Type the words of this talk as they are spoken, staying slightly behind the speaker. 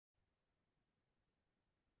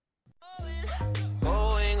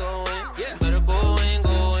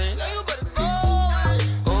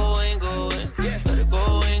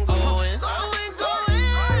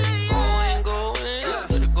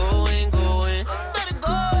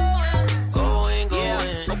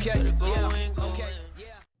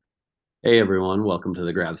Hey everyone, welcome to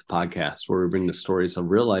the Grabs podcast, where we bring the stories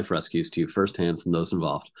of real life rescues to you firsthand from those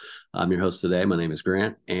involved. I'm your host today. My name is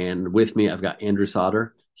Grant, and with me I've got Andrew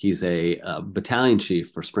Sauder. He's a battalion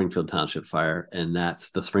chief for Springfield Township Fire, and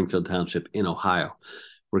that's the Springfield Township in Ohio.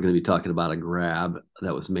 We're going to be talking about a grab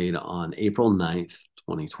that was made on April 9th,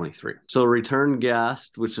 2023. So, return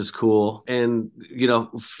guest, which is cool. And,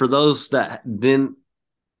 for those that didn't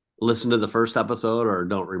listen to the first episode or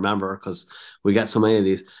don't remember, because we got so many of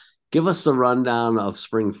these, give us a rundown of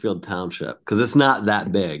Springfield Township, because it's not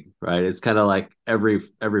that big, right? It's kind of like every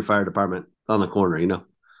fire department on the corner.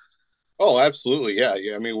 Oh, absolutely. Yeah.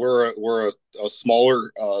 Yeah. I mean, we're a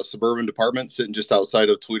smaller suburban department sitting just outside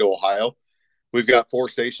of Toledo, Ohio. We've got four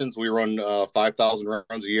stations. We run 5,000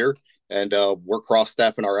 rounds a year, and we're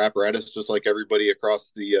cross-staffing our apparatus just like everybody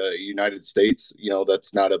across the United States.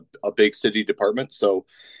 That's not a big city department. So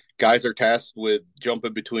guys are tasked with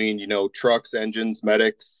jumping between, trucks, engines,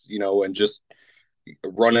 medics, and just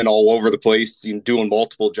running all over the place, doing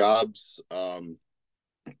multiple jobs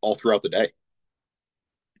all throughout the day.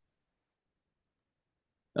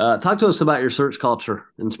 Talk to us about your search culture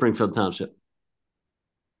in Springfield Township.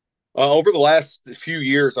 Over the last few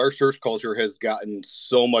years, our search culture has gotten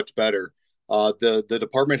so much better. The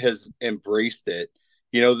department has embraced it.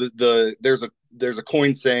 There's a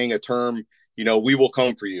coin saying, a term. We will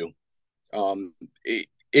come for you.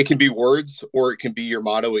 It can be words, or it can be your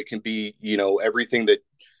motto. It can be everything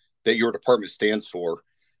that your department stands for.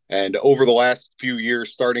 And over the last few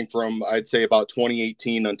years, starting from I'd say about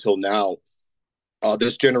 2018 until now,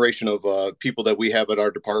 this generation of people that we have at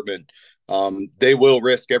our department, they will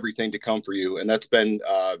risk everything to come for you, and that's been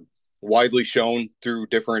widely shown through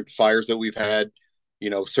different fires that we've had.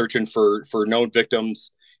 Searching for known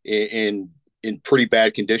victims in pretty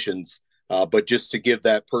bad conditions, but just to give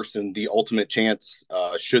that person the ultimate chance,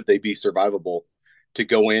 should they be survivable, to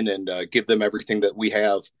go in and give them everything that we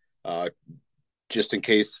have, uh, just in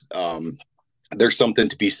case there's something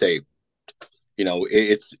to be saved.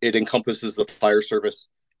 It encompasses the fire service.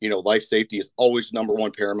 Life safety is always number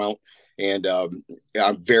one paramount, and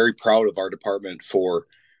I'm very proud of our department for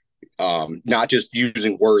not just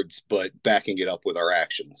using words but backing it up with our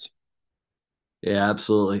actions. Yeah,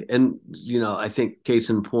 absolutely. And, I think case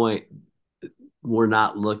in point, we're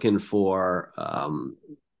not looking for,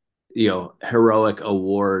 heroic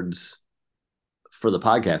awards for the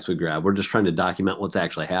podcast we grab. We're just trying to document what's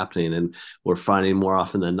actually happening. And we're finding more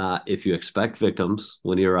often than not, if you expect victims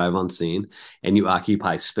when you arrive on scene and you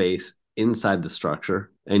occupy space inside the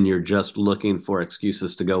structure and you're just looking for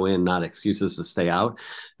excuses to go in, not excuses to stay out,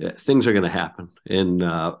 things are going to happen. And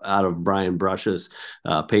out of Brian Brush's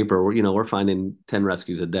paper, we're finding 10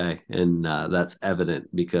 rescues a day. And that's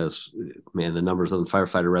evident because, man, the numbers on the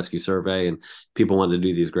firefighter rescue survey and people wanting to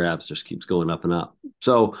do these grabs just keeps going up and up.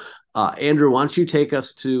 So, Andrew, why don't you take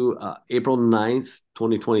us to April 9th,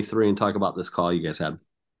 2023, and talk about this call you guys had?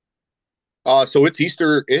 So it's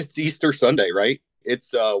Easter Sunday, right?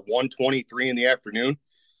 It's 1:23 in the afternoon.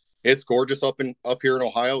 It's gorgeous up here in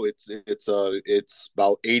Ohio. It's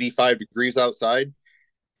about 85 degrees outside,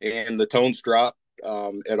 and the tones drop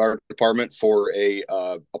at our department for a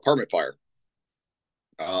apartment fire.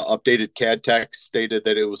 Updated CAD text stated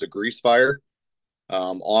that it was a grease fire.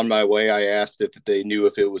 On my way, I asked if they knew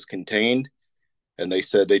if it was contained, and they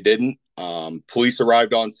said they didn't. Police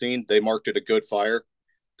arrived on scene. They marked it a good fire.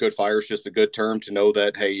 Good fire is just a good term to know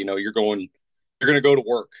that, hey, you're going to go to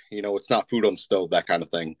work. It's not food on the stove, that kind of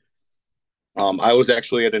thing. I was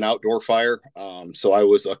actually at an outdoor fire, so I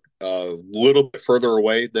was a little bit further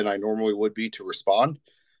away than I normally would be to respond.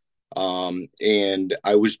 And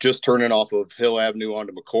I was just turning off of Hill Avenue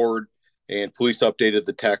onto McCord, and police updated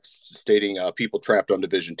the text stating people trapped on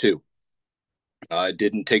Division 2. It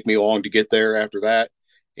didn't take me long to get there after that.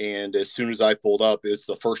 And as soon as I pulled up, it's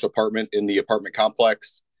the first apartment in the apartment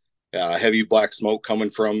complex. Heavy black smoke coming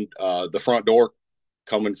from the front door,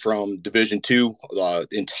 coming from Division 2,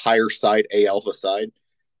 entire side, A Alpha side.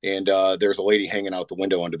 And there's a lady hanging out the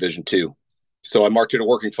window on Division 2. So I marked it a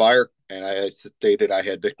working fire, and I stated I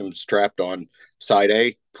had victims trapped on side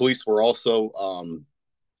A. Police were also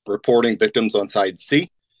reporting victims on side C.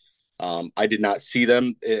 I did not see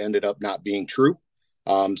them. It ended up not being true.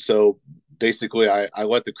 So basically, I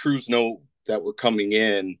let the crews know that were coming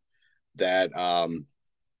in that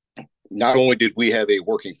not only did we have a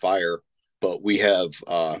working fire, but we've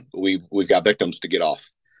got victims to get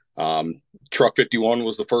off. Truck 51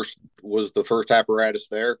 was the first apparatus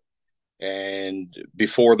there, and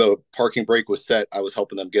before the parking brake was set, I was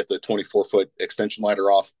helping them get the 24-foot extension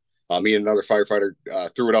ladder off. Me and another firefighter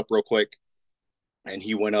threw it up real quick, and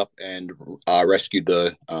he went up and rescued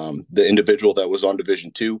the individual that was on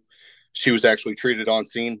Division 2. She was actually treated on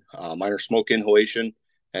scene, minor smoke inhalation,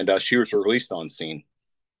 and she was released on scene.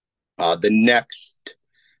 The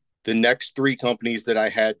next three companies that I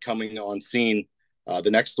had coming on scene,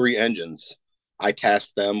 the next three engines, I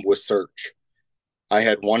tasked them with search. I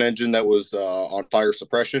had one engine that was on fire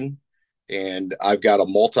suppression, and I've got a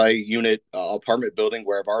multi-unit apartment building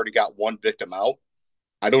where I've already got one victim out.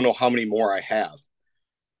 I don't know how many more I have,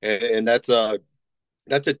 and that's a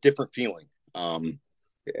different feeling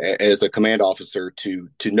as a command officer to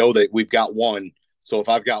know that we've got one. So if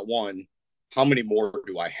I've got one, how many more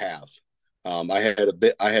do I have? I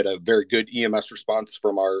had a very good EMS response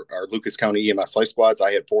from our Lucas County EMS life squads.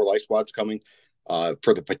 I had 4 life squads coming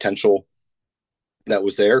for the potential that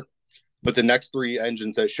was there. But the next 3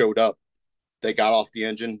 engines that showed up, they got off the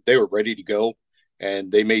engine, they were ready to go,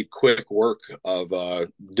 and they made quick work of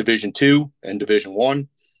Division 2 and Division 1.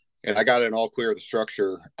 And I got an all clear of the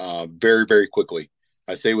structure very, very quickly.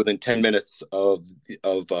 I say within 10 minutes of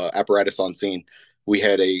apparatus on scene, we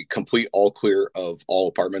had a complete all clear of all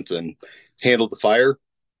apartments and handled the fire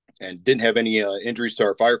and didn't have any injuries to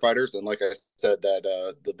our firefighters. And like I said, that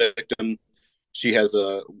the victim, she has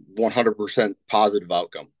a 100% positive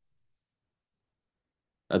outcome.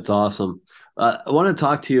 That's awesome. I want to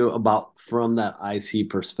talk to you about from that IC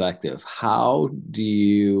perspective. How do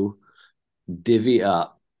you divvy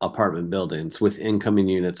up apartment buildings with incoming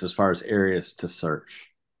units as far as areas to search?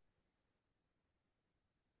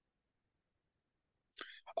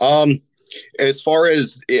 As far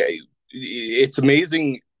as it's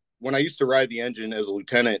amazing when I used to ride the engine as a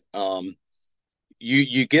lieutenant.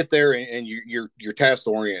 You get there and you're task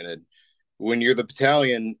oriented. When you're the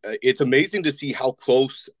battalion, it's amazing to see how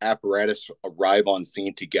close apparatus arrive on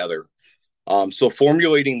scene together. So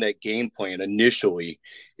formulating that game plan initially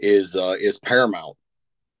is paramount.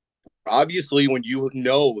 Obviously, when you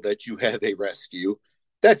know that you have a rescue,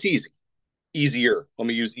 that's easier. Let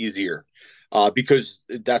me use easier because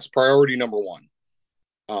that's priority number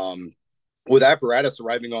one. With apparatus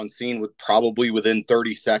arriving on scene with probably within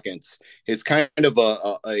 30 seconds, it's kind of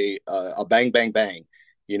a bang, bang, bang.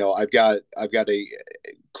 You know, I've got a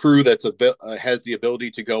crew that's a bit has the ability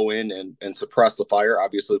to go in and suppress the fire.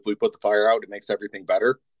 Obviously, if we put the fire out, it makes everything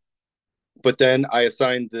better. But then I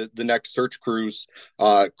assigned the next search crews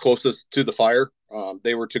closest to the fire.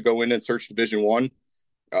 They were to go in and search Division 1,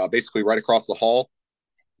 basically right across the hall,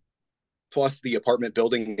 plus the apartment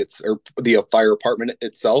building, or the fire apartment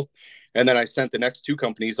itself. And then I sent the next 2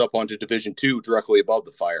 companies up onto Division 2 directly above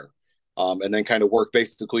the fire. And then kind of work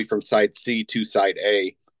basically from side C to side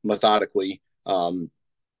A methodically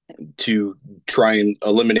to try and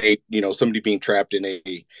eliminate, somebody being trapped in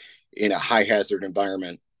a high hazard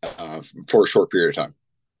environment for a short period of time.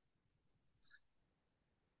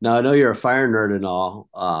 Now, I know you're a fire nerd and all.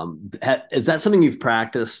 Is that something you've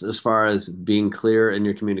practiced as far as being clear in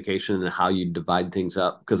your communication and how you divide things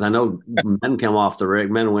up? Because I know men and women come off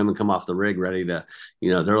the rig ready to,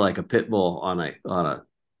 they're like a pit bull on a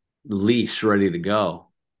leash ready to go.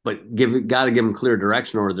 But got to give them clear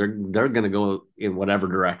direction, or they're going to go in whatever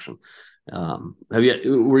direction.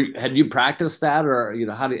 Had you practiced that, or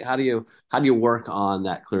how do you work on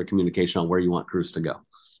that clear communication on where you want crews to go?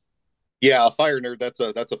 Yeah, a fire nerd.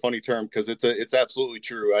 That's a funny term because it's absolutely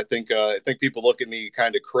true. I think people look at me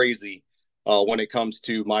kind of crazy when it comes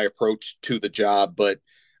to my approach to the job. But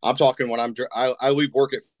I'm talking when I leave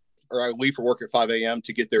work I leave for work at 5 a.m.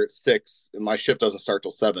 to get there at 6, and my shift doesn't start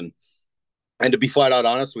till 7. And to be flat out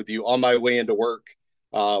honest with you, on my way into work,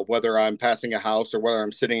 whether I'm passing a house or whether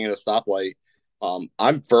I'm sitting in a stoplight,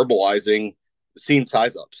 I'm verbalizing scene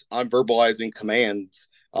size ups. I'm verbalizing commands,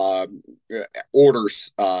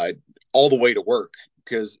 orders, all the way to work,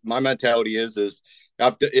 because my mentality is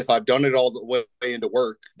if I've done it all the way into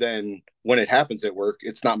work, then when it happens at work,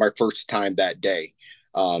 it's not my first time that day.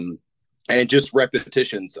 And just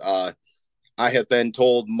repetitions. I have been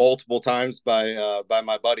told multiple times by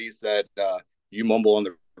my buddies that you mumble on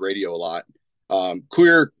the radio a lot.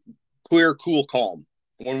 Clear, cool, calm.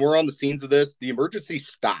 When we're on the scenes of this, the emergency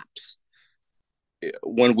stops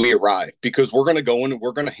when we arrive, because we're going to go in and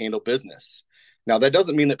we're going to handle business. Now, that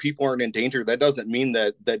doesn't mean that people aren't in danger. That doesn't mean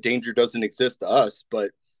that danger doesn't exist to us.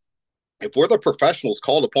 But if we're the professionals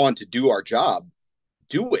called upon to do our job,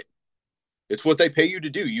 do it. It's what they pay you to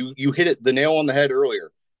do. You hit the nail on the head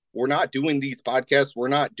earlier. We're not doing these podcasts. We're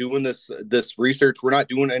not doing this research. We're not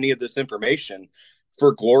doing any of this information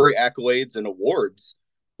for glory, accolades, and awards.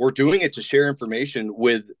 We're doing it to share information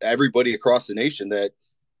with everybody across the nation that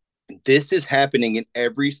this is happening in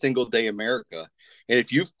every single day America. And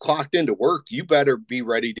if you've clocked into work, you better be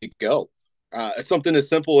ready to go. Something as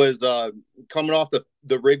simple as coming off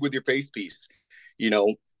the rig with your face piece.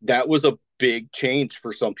 that was a big change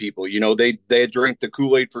for some people. They had drank the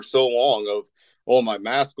Kool-Aid for so long of, oh, my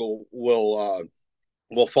mask will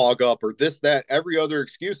fog up or this, that, every other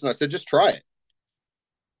excuse. And I said, just try it.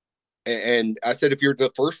 And I said, if you're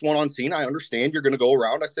the first one on scene, I understand you're going to go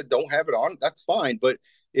around. I said, don't have it on. That's fine. But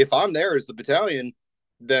if I'm there as the battalion,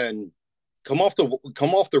 then come off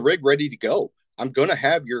the rig ready to go. I'm going to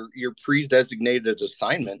have your pre-designated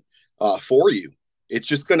assignment for you. It's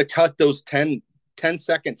just going to cut those 10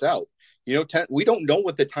 seconds out. 10, we don't know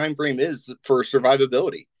what the time frame is for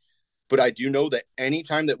survivability, but I do know that any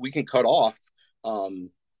time that we can cut off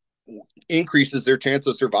increases their chance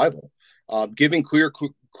of survival. Giving clear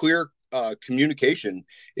communication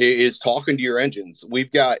is talking to your engines.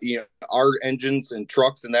 We've got, our engines and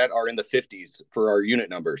trucks and that are in the 50s for our unit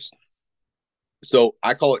numbers. So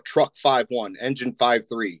I call it truck 51, engine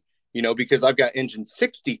 53, because I've got engine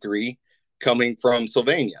 63 coming from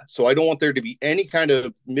Sylvania. So I don't want there to be any kind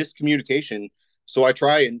of miscommunication. So I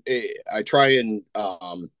try and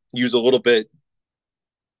use a little bit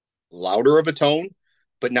louder of a tone,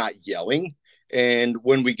 but not yelling. And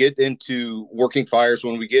when we get into working fires,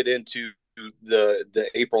 when we get into the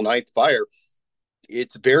April 9th fire,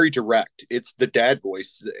 it's very direct. It's the dad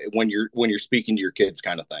voice when you're speaking to your kids,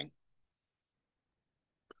 kind of thing.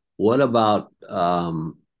 What about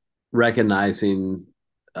recognizing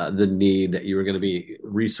the need that you were going to be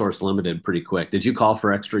resource limited pretty quick? Did you call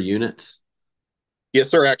for extra units? Yes,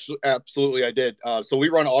 sir. Actually, absolutely, I did. So we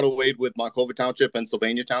run auto aid with Monclova Township and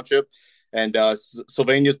Sylvania Township, and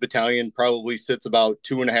Sylvania's battalion probably sits about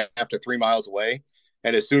 2.5 to 3 miles away.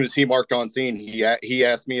 And as soon as he marked on scene, he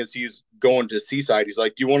asked me as he's going to Seaside, he's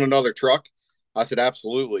like, "Do you want another truck?" I said,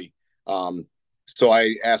 "Absolutely." So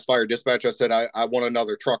I asked fire dispatch. I said, I want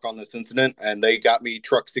another truck on this incident, and they got me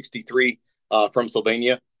truck 63 from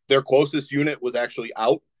Sylvania. Their closest unit was actually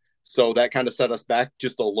out, so that kind of set us back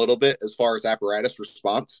just a little bit as far as apparatus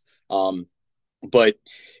response. But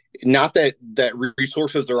not that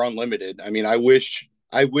resources are unlimited. I mean, I wish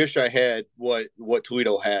I had what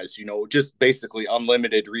Toledo has, just basically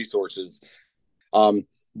unlimited resources.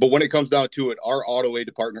 But when it comes down to it, our auto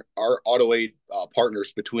aid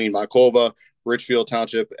partners between Monclova, Richfield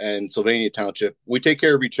Township, and Sylvania Township, we take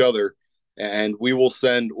care of each other, and we'll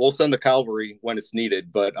send the cavalry when it's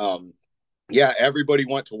needed. But yeah, everybody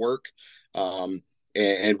went to work,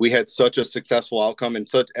 and we had such a successful outcome and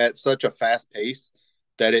at such a fast pace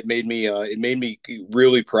that it made me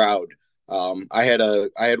really proud. I had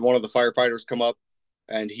one of the firefighters come up,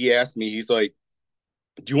 and he asked me, he's like,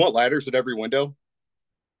 "Do you want ladders at every window?"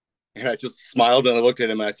 And I just smiled and I looked at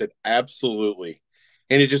him and I said, "Absolutely."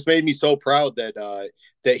 And it just made me so proud that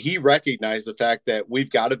he recognized the fact that we've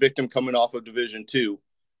got a victim coming off of Division 2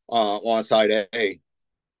 on side A,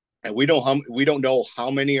 and we don't know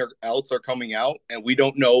how many else are coming out, and we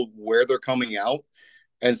don't know where they're coming out.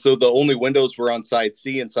 And so the only windows were on side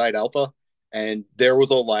C and side Alpha, and there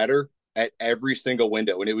was a ladder at every single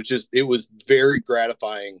window, and it was very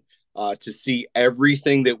gratifying to see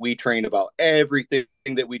everything that we train about, everything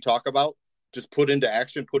that we talk about, just put into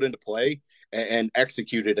action, put into play, and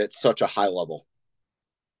executed at such a high level.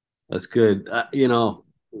 That's good.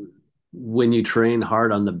 When you train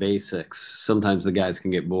hard on the basics, sometimes the guys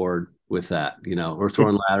can get bored with that. We're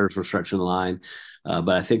throwing ladders, we're stretching the line. But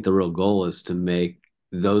I think the real goal is to make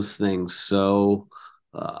those things so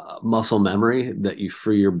muscle memory that you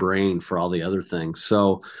free your brain for all the other things.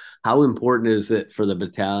 So how important is it for the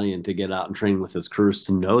battalion to get out and train with its crews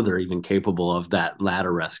to know they're even capable of that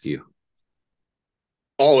ladder rescue?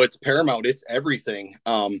 Oh, it's paramount. It's everything.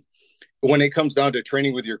 When it comes down to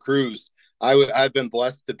training with your crews, I've been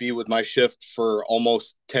blessed to be with my shift for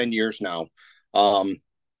almost 10 years now.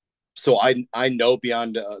 So I know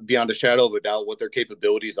beyond a shadow of a doubt what their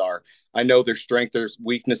capabilities are. I know their strengths, their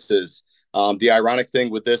weaknesses. The ironic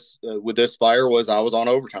thing with this fire was I was on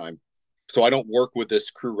overtime, so I don't work with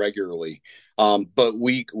this crew regularly. But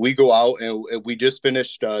we go out and we just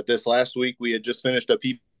finished this last week. We had just finished a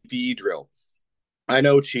PPE drill. I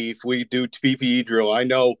know, Chief, we do PPE drill. I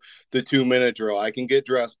know the 2-minute drill. I can get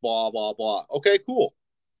dressed, blah, blah, blah. Okay, cool.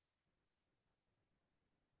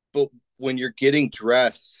 But when you're getting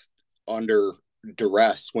dressed under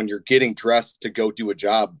duress, when you're getting dressed to go do a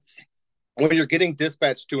job, when you're getting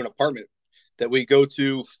dispatched to an apartment that we go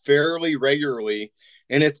to fairly regularly,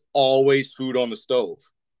 and it's always food on the stove,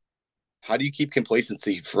 how do you keep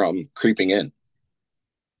complacency from creeping in?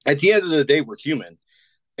 At the end of the day, we're human.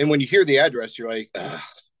 And when you hear the address, you're like, ugh.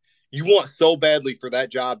 You want so badly for that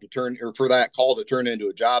job to turn, or for that call to turn into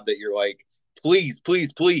a job, that you're like, please,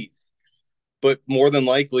 please, please. But more than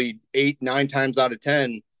likely, 8, 9 times out of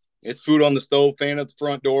 10, It's food on the stove, fan at the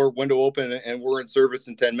front door, window open, and we're in service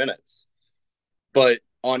in 10 minutes. But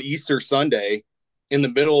on Easter Sunday, in the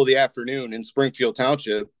middle of the afternoon in Springfield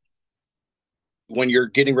Township, when you're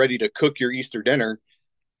getting ready to cook your Easter dinner,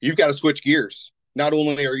 you've got to switch gears. Not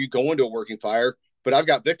only are you going to a working fire, but I've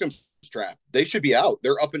got victims trapped. They should be out.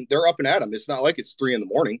 They're up and at them. It's not like it's 3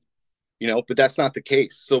 a.m, but that's not the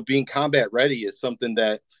case. So being combat ready is something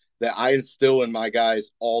that I instill in my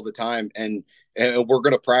guys all the time. And we're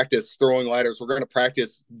going to practice throwing ladders. We're going to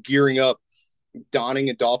practice gearing up, donning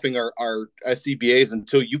and doffing our SCBAs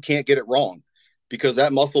until you can't get it wrong, because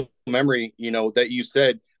that muscle memory, that you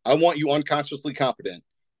said, I want you unconsciously competent,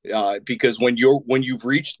 because when you've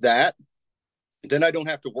reached that, then I don't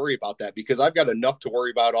have to worry about that, because I've got enough to worry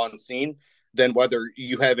about on scene than whether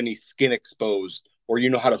you have any skin exposed or you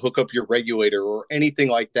know how to hook up your regulator or anything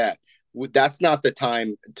like that. That's not the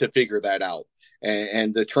time to figure that out.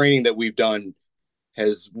 And the training that we've done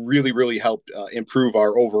has really, really helped improve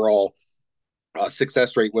our overall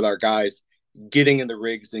success rate with our guys getting in the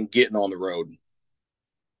rigs and getting on the road.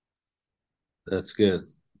 That's good.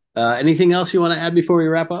 Anything else you want to add before we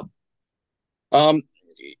wrap up? Um,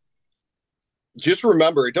 just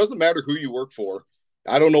remember, it doesn't matter who you work for.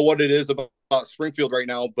 I don't know what it is about Springfield right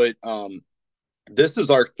now, but this is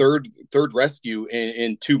our third rescue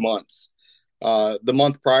in 2 months. The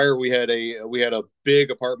month prior, we had a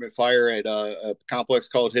big apartment fire at a complex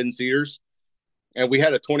called Hidden Cedars, and we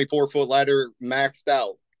had a 24-foot ladder maxed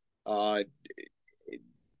out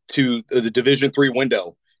to the Division 3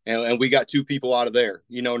 window, and we got 2 people out of there.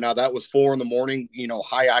 Now that was 4 a.m,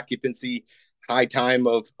 high occupancy, high time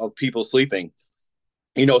of people sleeping.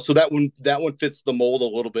 So that one fits the mold a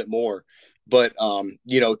little bit more. But to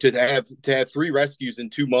have 3 rescues in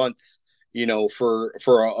 2 months, for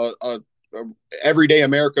a everyday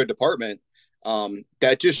America department,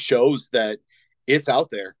 that just shows that it's out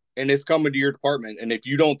there and it's coming to your department. And if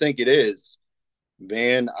you don't think it is,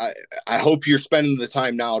 man, I hope you're spending the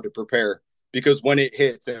time now to prepare, because when it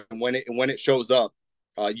hits and when it shows up,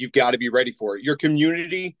 you've got to be ready for it. Your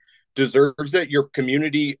community deserves it. Your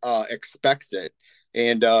community expects it,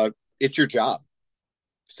 and it's your job.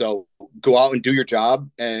 So go out and do your job,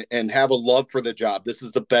 and have a love for the job. This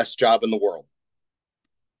is the best job in the world.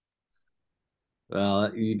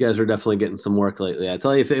 Well, you guys are definitely getting some work lately. I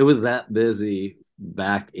tell you, if it was that busy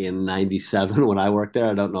back in '97 when I worked there,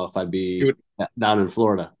 I don't know if I'd be Would, down in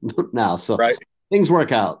Florida now. So right? things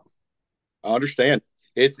work out. I understand.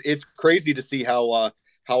 It's crazy to see how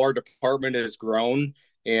our department has grown,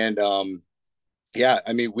 and yeah,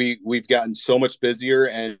 I mean, we've gotten so much busier,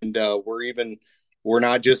 and we're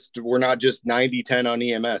not just 90-10 on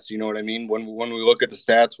EMS. You know what I mean? When we look at the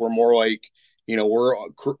stats, we're more like,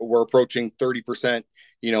 we're approaching 30%,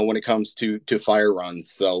 when it comes to fire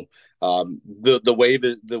runs. So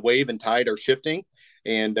the wave and tide are shifting,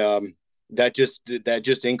 and that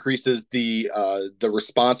just increases the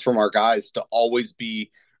response from our guys to always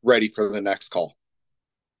be ready for the next call.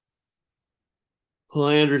 Well,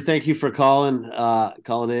 Andrew, thank you for calling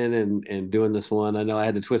in and doing this one. I know I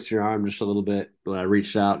had to twist your arm just a little bit when I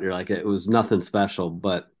reached out. You're like, it was nothing special,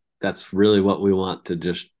 but that's really what we want to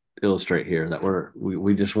just illustrate here, that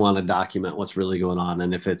we just want to document what's really going on.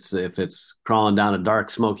 And if it's crawling down a dark,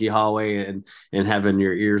 smoky hallway and having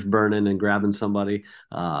your ears burning and grabbing somebody,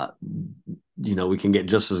 we can get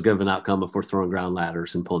just as good of an outcome if we're throwing ground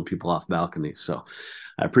ladders and pulling people off balconies. So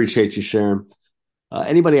I appreciate you sharing.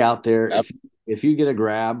 Anybody out there, if you get a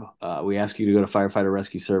grab, we ask you to go to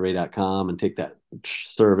firefighterrescuesurvey.com and take that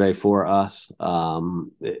survey for us.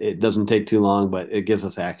 It doesn't take too long, but it gives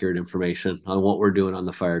us accurate information on what we're doing on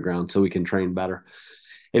the fire ground so we can train better.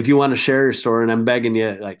 If you want to share your story, and I'm begging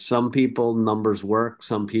you, like, some people numbers work,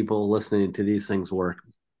 some people listening to these things work.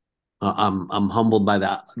 I'm humbled by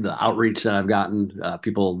the outreach that I've gotten,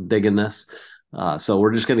 people digging this. So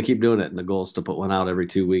we're just going to keep doing it. And the goal is to put one out every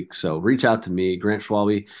 2 weeks. So reach out to me, Grant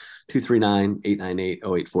Schwalbe,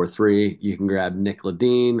 239-898-0843. You can grab Nick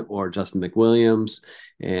Ledeen or Justin McWilliams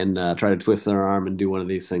and try to twist their arm and do one of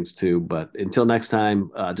these things too. But until next time,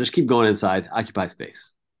 just keep going inside, occupy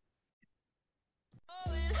space.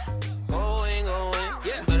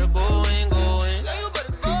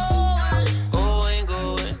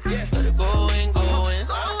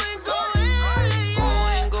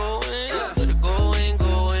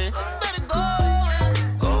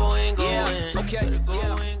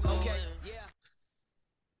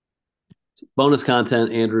 Bonus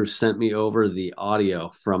content, Andrew sent me over the audio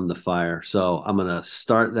from the fire. So I'm going to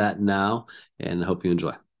start that now and hope you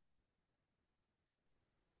enjoy.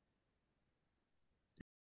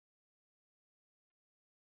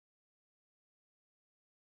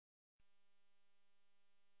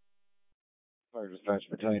 Fire dispatch,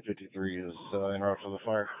 Battalion 53 is en route for the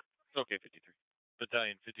fire. Okay, 53.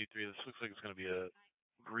 Battalion 53, this looks like it's going to be a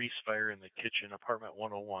grease fire in the kitchen, apartment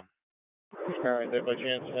 101. Alright, they by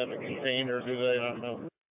chance have it contained, or do they not know?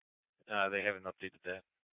 They haven't updated that.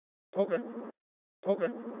 Okay.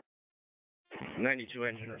 Okay. 92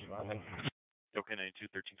 engine responding. Okay, 92,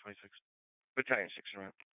 1326. Battalion 6 en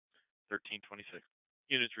route. 1326.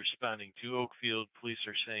 Units responding to Oakfield. Police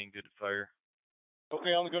are saying good fire.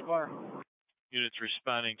 Okay, on the good fire. Units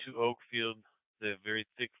responding to Oakfield. They have very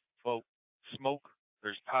thick smoke.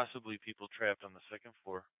 There's possibly people trapped on the second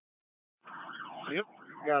floor. Yep,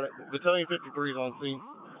 got it. Battalion 53 is on scene.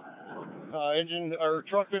 Engine or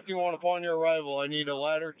truck 51 upon your arrival. I need a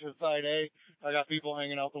ladder to side A. I got people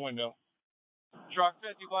hanging out the window. Truck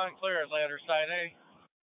 51 clear at ladder side A.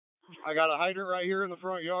 I got a hydrant right here in the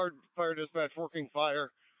front yard. Fire dispatch working fire.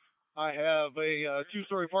 I have a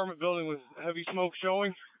two-story apartment building with heavy smoke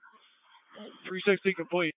showing. 360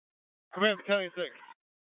 complete. Command Battalion 6.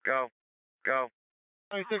 Go.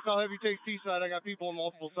 Battalion 6, I'll have you take C side. I got people on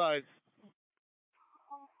multiple sides.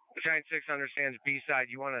 Battalion 6 understands B side.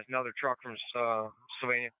 You want another truck from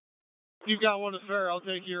Sylvania? You've got one to spare. I'll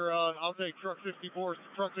take truck 54,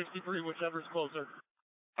 truck 63, whichever's closer.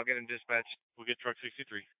 I'll get him dispatched. We'll get truck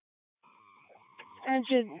 63.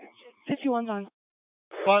 Engine 51's on.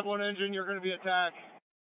 5-1 engine, you're going to be attacked.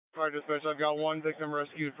 Fire dispatch, I've got one victim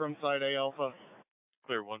rescued from side A Alpha.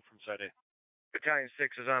 Clear, one from side A. Battalion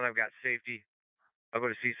 6 is on. I've got safety. I'll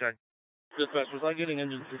go to C side. Dispatch, was I getting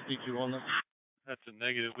engine 62 on this? That's a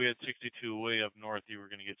negative. We had 62 way up north. You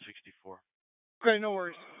were going to get 64. Okay, no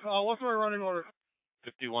worries. What's my running order?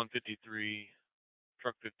 51, 53,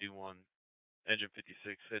 truck 51, engine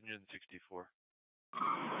 56, engine 64.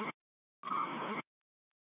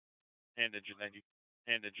 And engine 90.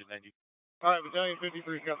 And engine 90. All right, Battalion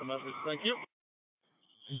 53's got the message. Thank you.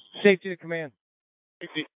 Safety to command.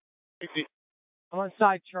 Safety. I'm on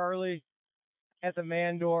side Charlie at the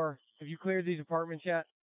man door. Have you cleared these apartments yet?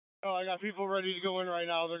 Oh, I got people ready to go in right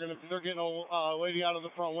now. They're getting a lady out of the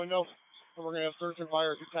front window, and we're gonna have search and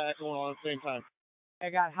fire attack going on at the same time. I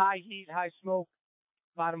got high heat, high smoke,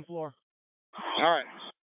 bottom floor. All right.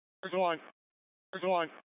 Here's one.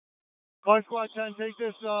 On squad 10, take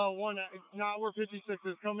this one, not where 56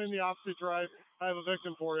 is. Come in the opposite drive. I have a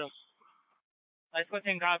victim for you. I put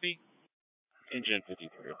in copy. Engine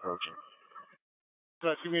 53 approaching.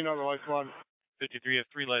 Give me another life squad. 53, you have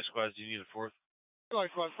 3 life squads. Do you need a 4th?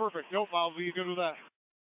 Life squad, perfect. Nope, I'll be good with that.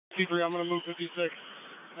 53, I'm going to move 56.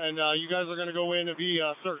 And you guys are going to go in and be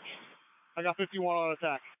searched. I got 51 on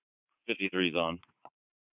attack. 53's on.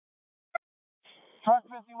 Truck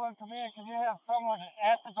 51 command, can you have someone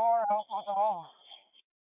at the door help with the hose?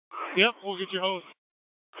 Yep, we'll get you hose.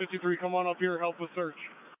 53, come on up here, help with search.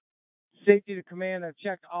 Safety to command, I've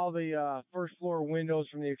checked all the first floor windows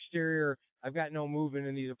from the exterior. I've got no movement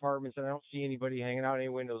in these apartments, and I don't see anybody hanging out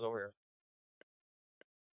any windows over here.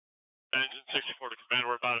 Engine 64 to command,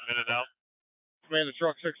 we're about a minute out. Command to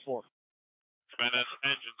truck 64. Command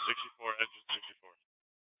engine 64, engine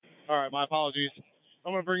 64. All right, my apologies.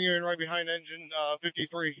 I'm going to bring you in right behind engine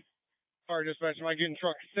 53. Fire dispatch, am I getting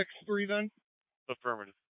truck 63 then?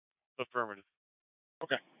 Affirmative.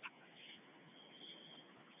 Okay.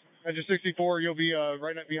 Engine 64, you'll be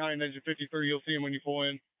right behind engine 53. You'll see him when you pull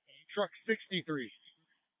in. Truck 63.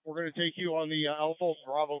 We're going to take you on the Alpha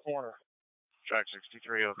Bravo corner. Truck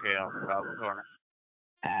 63, okay, Alpha Bravo corner.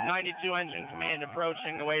 92 engine command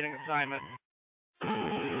approaching, awaiting assignment.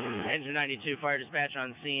 Engine 92 fire dispatch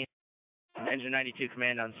on scene. Engine 92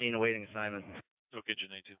 command on scene, awaiting assignment. Okay, engine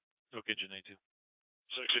 92.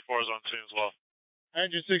 64 is on scene as well.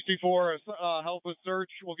 Engine 64, help with search.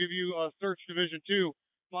 We'll give you search division 2.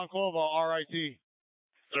 Monclova, RIT.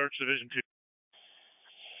 Search division 2.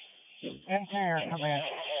 Interior command.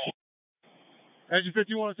 Engine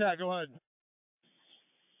 51 attack, go ahead.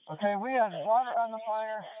 Okay, we had water on the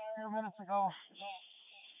fire a few minutes ago.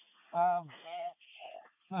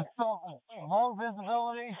 Low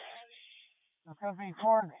visibility. It's going to be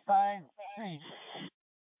towards side C.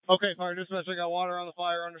 Okay, fire dispatch, I got water on the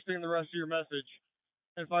fire. Understand the rest of your message.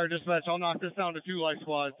 And fire dispatch, I'll knock this down to 2 life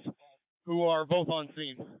squads who are both on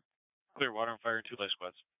scene. Clear, water and fire and 2 life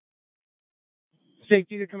squads.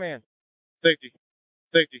 Safety to command. Safety.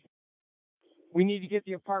 We need to get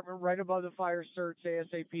the apartment right above the fire search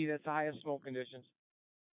ASAP. That's the highest smoke conditions.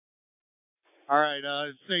 All right,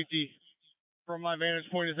 safety. From my vantage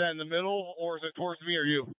point, is that in the middle, or is it towards me or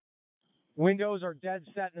you? Windows are dead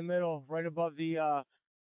set in the middle, right above the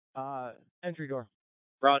entry door.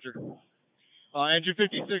 Roger. Engine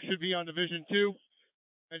 56 should be on Division 2.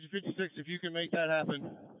 Engine 56, if you can make that happen.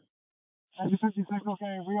 Engine 56,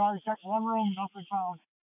 okay. We already checked one room, nothing found.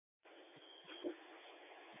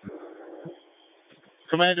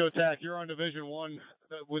 Commando attack, you're on Division 1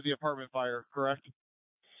 with the apartment fire, correct?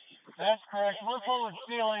 That's correct. We're full of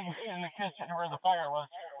ceiling in the kitchen where the fire was.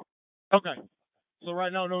 Okay. So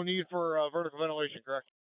right now, no need for vertical ventilation, correct?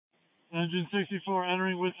 Engine 64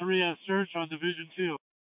 entering with 3 as search on Division 2.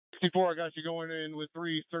 64, I got you going in with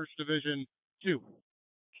 3, search Division 2.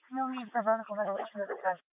 No need for vertical ventilation.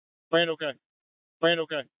 Command okay. Command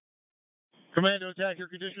okay. Commando attack, your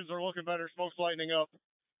conditions are looking better. Smoke's lightening up.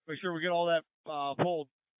 Make sure we get all that pulled.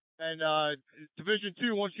 And Division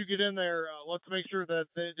 2, once you get in there, let's make sure that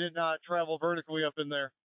they did not travel vertically up in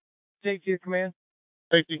there. Safety to command.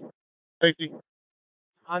 Safety. Safety.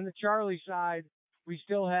 On the Charlie side, we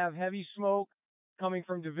still have heavy smoke coming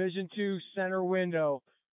from Division 2 center window.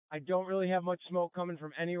 I don't really have much smoke coming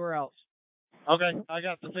from anywhere else. Okay, I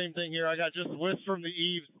got the same thing here. I got just wisps from the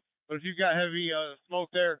eaves, but if you've got heavy smoke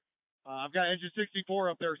there, I've got engine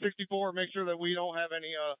 64 up there. 64, make sure that we don't have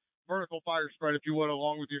any vertical fire spread, if you would,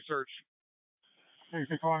 along with your search.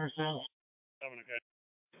 64, understand. Okay.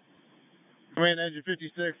 Command engine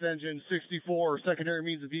 56, engine 64, secondary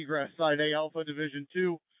means of egress, side A, Alpha, Division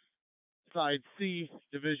 2, side C,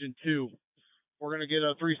 Division 2. We're going to get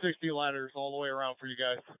 360 ladders all the way around for you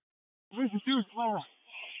guys. Division 2 is clear.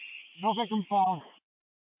 No victim found.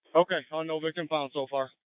 Okay, no victim found so far.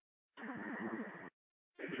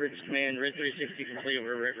 Ridge command, Ridge 360 complete,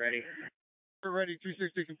 we're ready. We're ready,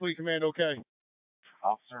 360 complete, command okay.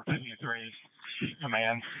 Officer 53,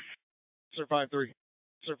 command. Sir 5-3.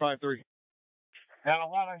 Sir 5-3. Got a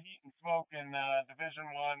lot of heat and smoke in Division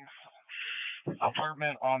 1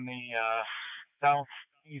 apartment on the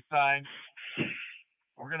southeast side.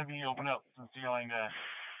 We're going to be opening up some ceiling to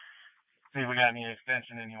see if we got any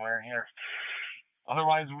extension anywhere here.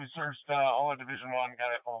 Otherwise, we searched all of Division 1,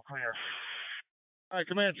 got it all clear. All right,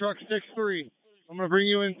 command truck 6-3. I'm going to bring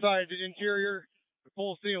you inside the interior,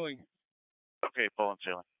 full ceiling. Okay, full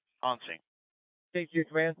ceiling. On scene. Safety to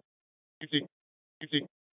command. Safety. Safety.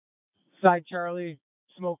 Side Charlie,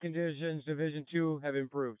 smoke conditions, Division 2 have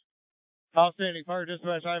improved. Outstanding. Fire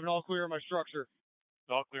dispatch, I have an all clear on my structure.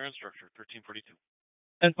 All clear on structure, 1342.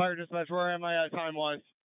 And fire dispatch, where am I at time-wise?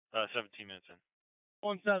 17 minutes in.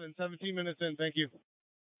 17 minutes in, thank you.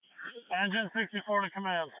 Engine 64 to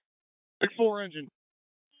command. 6-4 engine.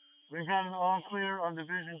 We've got an all clear on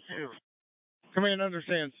Division 2. Command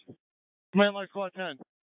understands. Command Light Squad 10.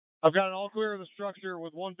 I've got an all clear of the structure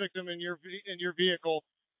with 1 victim in your vehicle.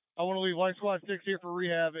 I want to leave Light Squad 6 here for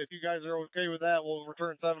rehab. If you guys are okay with that, we'll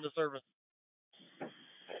return 7 to service.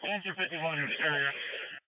 Engine 51 exterior.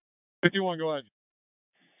 51, go ahead.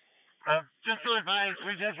 Just to advise,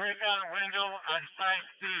 we just ripped out a window on side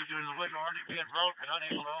C due to the window already being broken,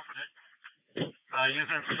 unable to open it.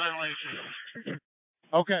 Using ventilation.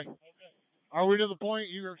 Okay. Are we to the point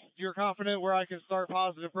you're confident where I can start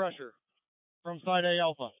positive pressure from side A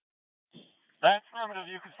Alpha? That's primitive.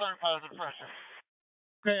 You can start positive pressure.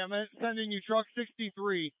 Okay, I'm sending you truck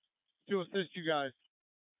 63 to assist you guys.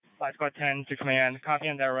 Light Squad 10 to command, copy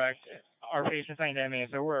and direct. Our patient's not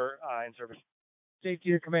damaged, so we're in service.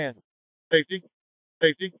 Safety to command. Safety.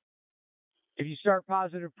 Safety. If you start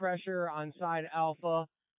positive pressure on side Alpha,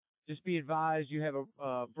 just be advised you have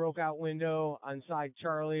a broke out window on side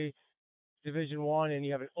Charlie, Division 1, and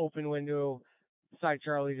you have an open window, side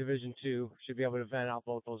Charlie, Division 2. Should be able to vent out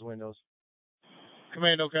both those windows.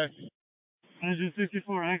 Command, okay. Engine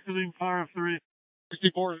 64 exiting par of 3.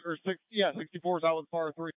 64 or 6, yeah, 64 is out with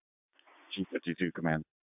par 3. T52 command.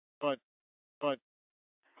 But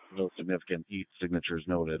No significant heat signatures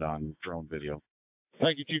noted on drone video.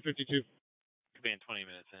 thank you, T52. Could be in 20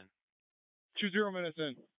 minutes in. 20 minutes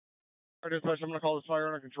in. All right, dispatch, I'm going to call this fire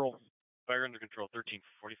under control. Fire under control,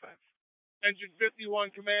 1345. Engine 51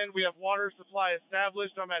 command, we have water supply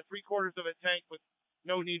established. I'm at 3/4 of a tank with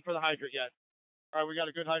no need for the hydrant yet. All right, we got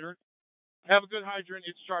a good hydrant. Have a good hydrant.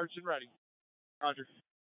 It's charged and ready. Roger.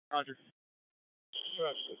 Roger.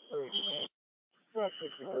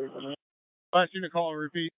 Last unit, call and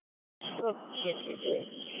repeat.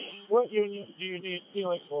 What unit do you need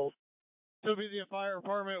ceiling for? It'll be the fire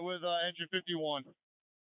department with engine 51.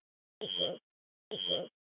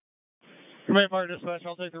 Command fire dispatch,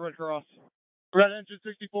 I'll take the Red Cross. We got engine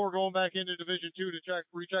 64 going back into Division 2 to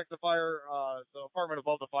recheck the fire, the apartment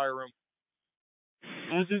above the fire room.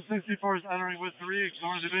 Engine 64 is entering with 3,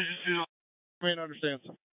 ignore Division 2. Command understands.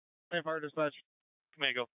 Command fire dispatch.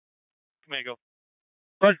 Command go. Command go.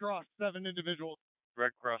 Red Cross, 7 individuals.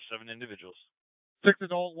 Red Cross, 7 individuals. 6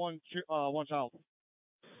 adult, 1 child.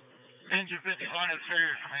 Engine 51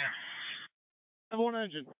 exterior command. Have one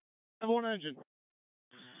engine. Have one engine.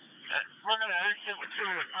 Run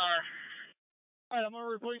Alright, I'm going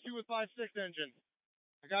to replace you with 5.6 engine.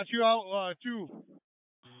 I got you out 2.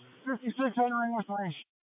 56 entering with range.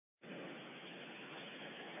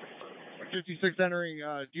 56 entering,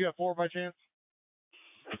 do you have 4 by chance?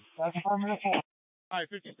 That's affirmative 4. Alright,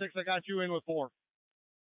 56, I got you in with 4.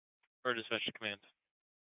 Fire dispatch to command.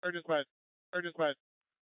 Fire dispatch. Fire dispatch.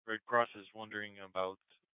 Red Cross is wondering about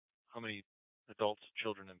how many adults,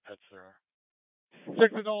 children, and pets there are.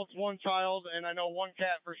 6 adults, 1 child, and I know 1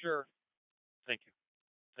 cat for sure. Thank you.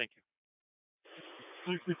 Thank you.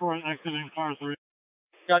 64 exiting par 3.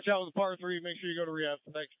 Got you out with par 3, make sure you go to rehab.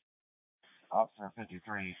 Thanks. Officer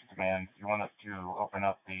 53, command, you want us to open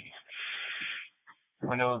up the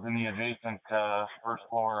windows in the adjacent first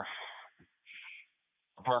floor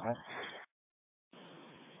apartment?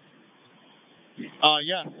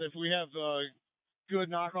 Yes, if we have a good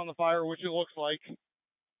knock on the fire, which it looks like,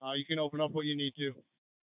 you can open up what you need to.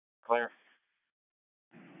 Clear.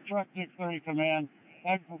 Truck 630 command.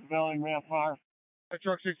 Exit the building, we have fire.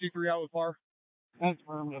 Truck 63 out with par. That's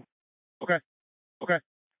affirmative. Okay. Okay.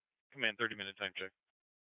 Command, 30-minute time check.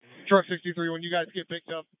 Truck 63, when you guys get picked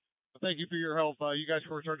up, thank you for your help. You guys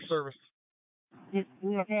can return to service. You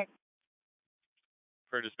okay?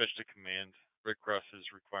 Fire dispatch to command. Red Cross is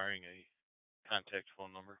requiring a contact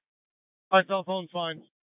phone number. My cell phone's fine.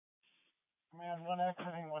 Command 1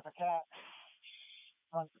 exiting with a cat.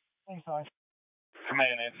 Front inside.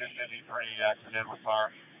 Command, engine 53, accident with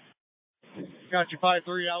fire. Got you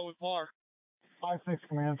 5-3 out with par. 5-6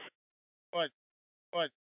 command. What?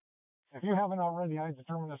 If you haven't already, I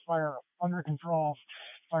determined this fire under control.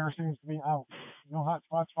 Fire seems to be out. No hot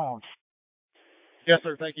spots found. Yes,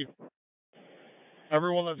 sir. Thank you.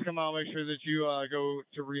 Everyone that's come out, make sure that you go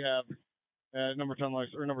to rehab at number 10 life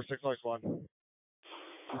or number 6 life squad.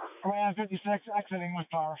 Command 56 exiting with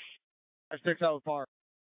power. 5-6 out with par.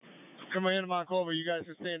 Command Monclova, you guys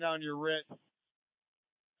can stand down your writ.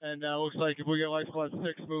 And looks like if we get life squad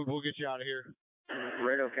 6 moved, we'll get you out of here.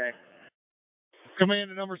 Right, okay. Command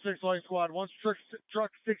to number 6 life squad. Once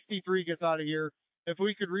truck 63 gets out of here, if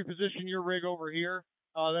we could reposition your rig over here,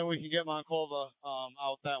 then we can get Monclova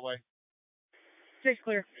out that way. 6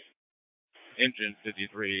 clear. Engine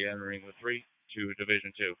 53 entering with 3 to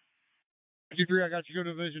Division 2. 53, I got you go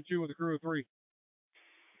to Division 2 with a crew of 3.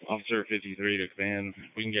 Officer 53 to command.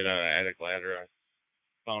 We can get an attic ladder. I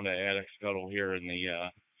found an attic scuttle here in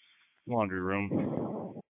the laundry room.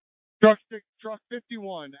 Truck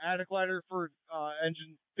 51, attic ladder for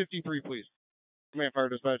engine 53, please. Command fire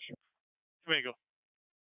dispatch. Command, go.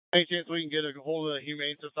 Any chance we can get a hold of the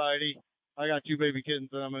Humane Society? I got 2 baby kittens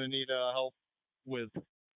that I'm going to need help with.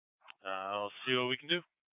 I'll see what we can do.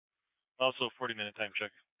 Also, 40-minute time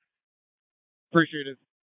check. Appreciate it.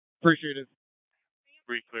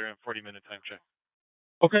 Breathe clear and 40-minute time check.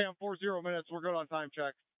 Okay, I'm 40 minutes. We're good on time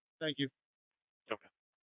check. Thank you. Okay.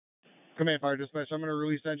 Command fire dispatch. I'm going to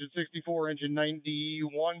release engine 64, engine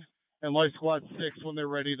 91, and life squad 6 when they're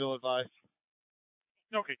ready to advise.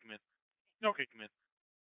 Okay, command.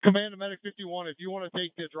 Command to medic 51. If you want to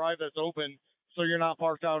take the drive that's open, so you're not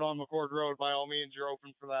parked out on McCord Road, by all means, you're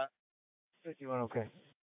open for that. 51 okay.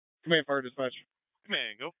 Command fire dispatch.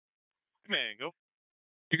 Command, go.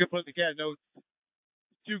 You can put the cat notes.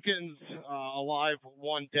 2 kittens alive,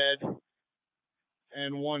 1 dead,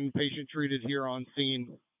 and 1 patient treated here on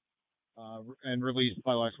scene and released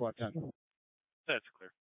by life squad 10. That's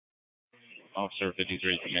clear. Officer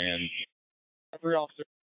 53 command. 3 officer.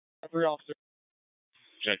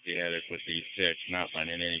 Check the attic with the 6, not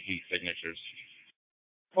finding any heat signatures.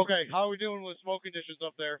 Okay, how are we doing with smoke conditions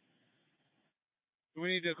up there? Do we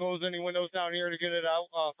need to close any windows down here to get it out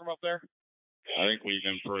from up there? I think we've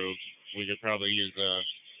improved. We could probably use a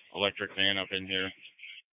electric fan up in here.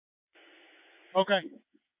 Okay.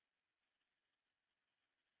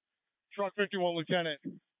 Truck 51, Lieutenant.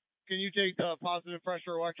 Can you take the positive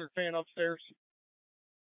pressure electric fan upstairs?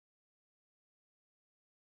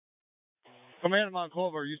 Command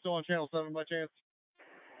Monclova, are you still on channel 7 by chance?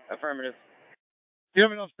 Affirmative. Do you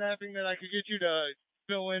have enough staffing that I could get you to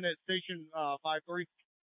fill in at station 5-3?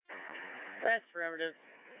 That's affirmative.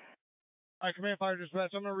 All right, command fire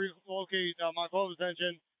dispatch. I'm going to relocate Monclova's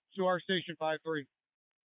engine to our station 5-3.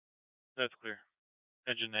 That's clear.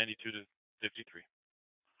 Engine 92 to 53.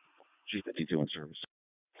 G52 in service.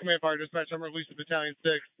 Command fire dispatch. I'm going to release the battalion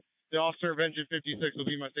 6. The officer of engine 56 will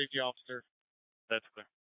be my safety officer. That's clear.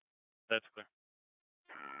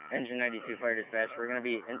 Engine 92 fire dispatch. We're going to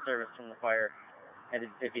be in service from the fire.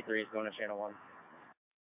 Engine 53 is going to channel 1.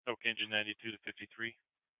 Okay, engine 92 to 53.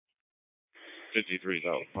 53 is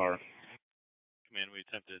out par. Command, we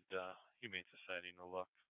attempted Humane Society, no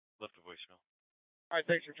luck. Left a voicemail. All right,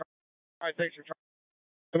 thanks for trying. All right, thanks for trying.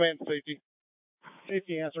 Command safety.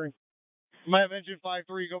 Safety answering. Might have engine 5-3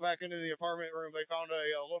 go back into the apartment room. They found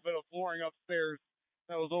a little bit of flooring upstairs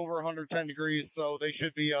that was over 110 degrees, so they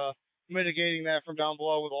should be mitigating that from down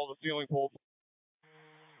below with all the ceiling pulls.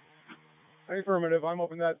 Affirmative. I'm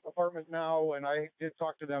opening that apartment now, and I did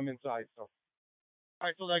talk to them inside. So. All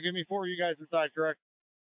right, so that give me 4 of you guys inside, correct?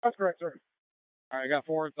 That's correct, sir. All right, I got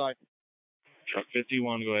 4 inside. Truck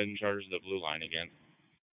 51, go ahead and charge the blue line again.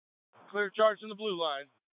 Clear charge in the blue line.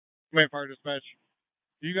 Command Fire Dispatch.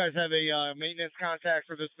 Do you guys have a maintenance contact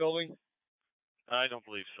for this building? I don't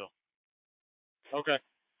believe so. Okay.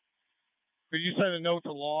 Could you send a note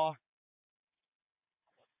to law?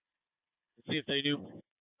 See if they do.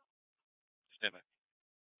 Stand by.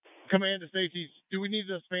 Command to safety. Do we need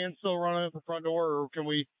this fan still running at the front door, or can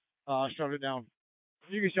we shut it down?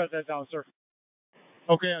 You can shut that down, sir.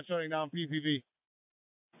 Okay, I'm shutting down PPV.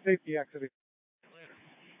 Safety exiting.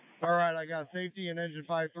 All right, I got safety and engine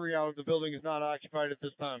 5-3 out. The building is not occupied at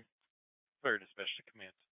this time. Fire dispatch to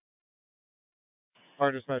command.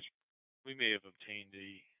 Fire dispatch. We may have obtained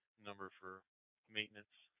a number for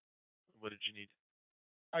maintenance. What did you need?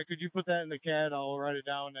 All right, could you put that in the CAD? I'll write it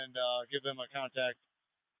down and give them a contact.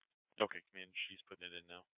 Okay, command. She's putting it in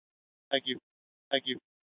now. Thank you. Thank you.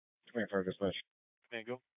 Command Fire Dispatch. Command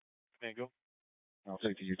go. Command go. I'll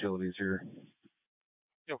take the utilities here.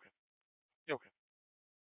 Okay. Okay.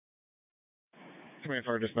 Command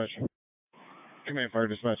Fire Dispatch. Command Fire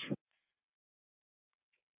Dispatch.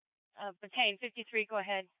 Battalion 53, go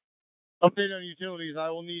ahead. Update on utilities.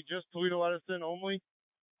 I will need just Toledo Edison only,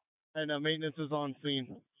 and maintenance is on scene.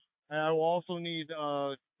 And I will also need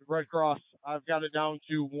Red Cross. I've got it down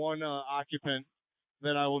to 1 occupant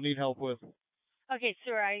that I will need help with. Okay,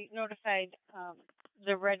 sir, I notified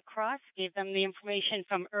the Red Cross, gave them the information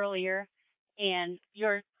from earlier, and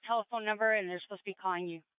your telephone number, and they're supposed to be calling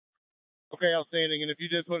you. Okay, outstanding. And if you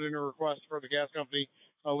did put in a request for the gas company,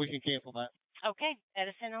 we can cancel that. Okay,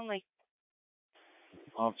 Edison only.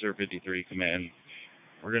 Officer 53, command.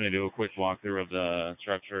 We're going to do a quick walkthrough of the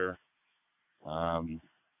structure,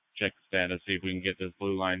 check the status, see if we can get this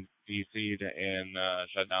blue line DC'd and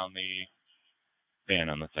shut down the fan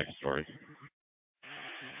on the second story.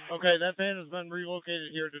 Okay, that fan has been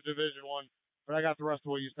relocated here to Division 1, but I got the rest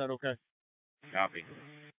of what you said, okay? Copy.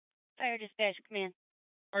 Fire dispatch, command.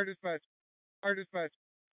 Fire dispatch. Fire dispatch.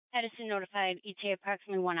 Edison notified ETA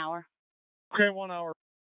approximately 1 hour. Okay, 1 hour.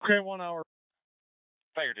 Okay, 1 hour.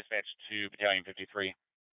 Fire dispatch to Battalion 53.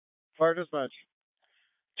 Fire dispatch.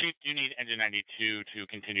 Chief, do you need engine 92 to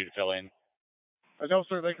continue to fill in? No,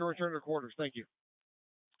 sir, they can return to quarters. Thank you.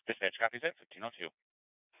 Dispatch copies that, 1502.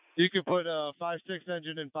 You can put 5.6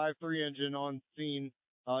 engine and 5.3 engine on scene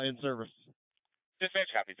in service.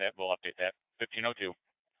 Dispatch copies that. We'll update that. 1502.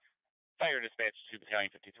 Fire dispatch to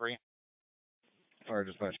Battalion 53. Fire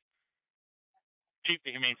dispatch. Chief,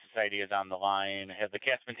 the Humane Society is on the line. Has the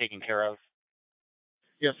cast been taken care of?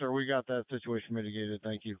 Yes, sir. We got that situation mitigated.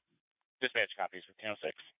 Thank you. Dispatch copies,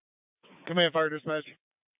 1506. Command Fire Dispatch.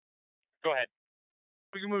 Go ahead.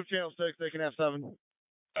 We can move channel 6. They can have 7.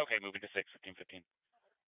 Okay, moving to 6, 1515.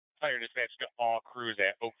 Fire dispatch to all crews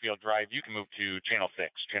at Oakfield Drive. You can move to channel 6.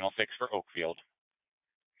 Channel 6 for Oakfield.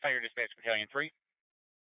 Fire dispatch Battalion 3.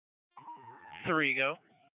 3, go.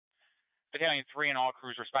 Battalion 3 and all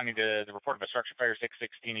crews responding to the report of a structure fire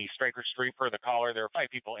 616 East Stryker Street. Per the caller, there were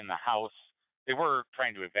 5 people in the house. They were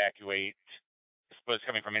trying to evacuate. This was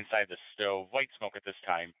coming from inside the stove. White smoke at this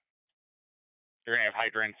time. You're going to have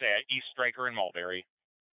hydrants at East Stryker and Mulberry.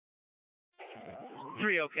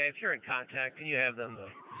 3, okay. If you're in contact, can you have them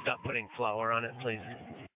stop putting flour on it, please?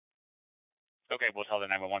 Okay, we'll tell the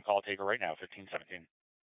 911 call taker right now, 1517.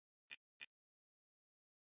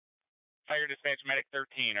 Fire dispatch medic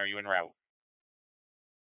 13, are you en route?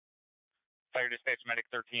 Fire dispatch medic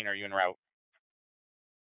 13, are you en route?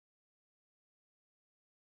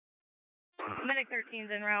 Medic 13's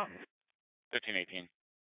en route. 1518.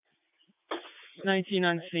 19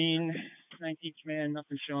 on scene. 19 command,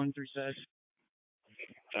 nothing showing, 3 says.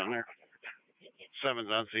 Down there. 7's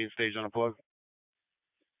on scene, stage on a plug.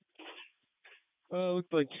 Looks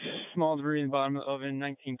like small debris in the bottom of the oven.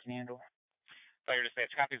 19 can handle. Fire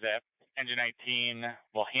dispatch copies that. Engine 19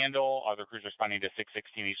 will handle. Other crews responding to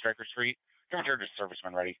 616 East Stryker Street. Can return to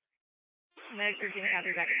serviceman ready. Medic 13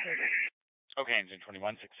 copies back at service. Okay, engine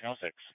 21, 1606.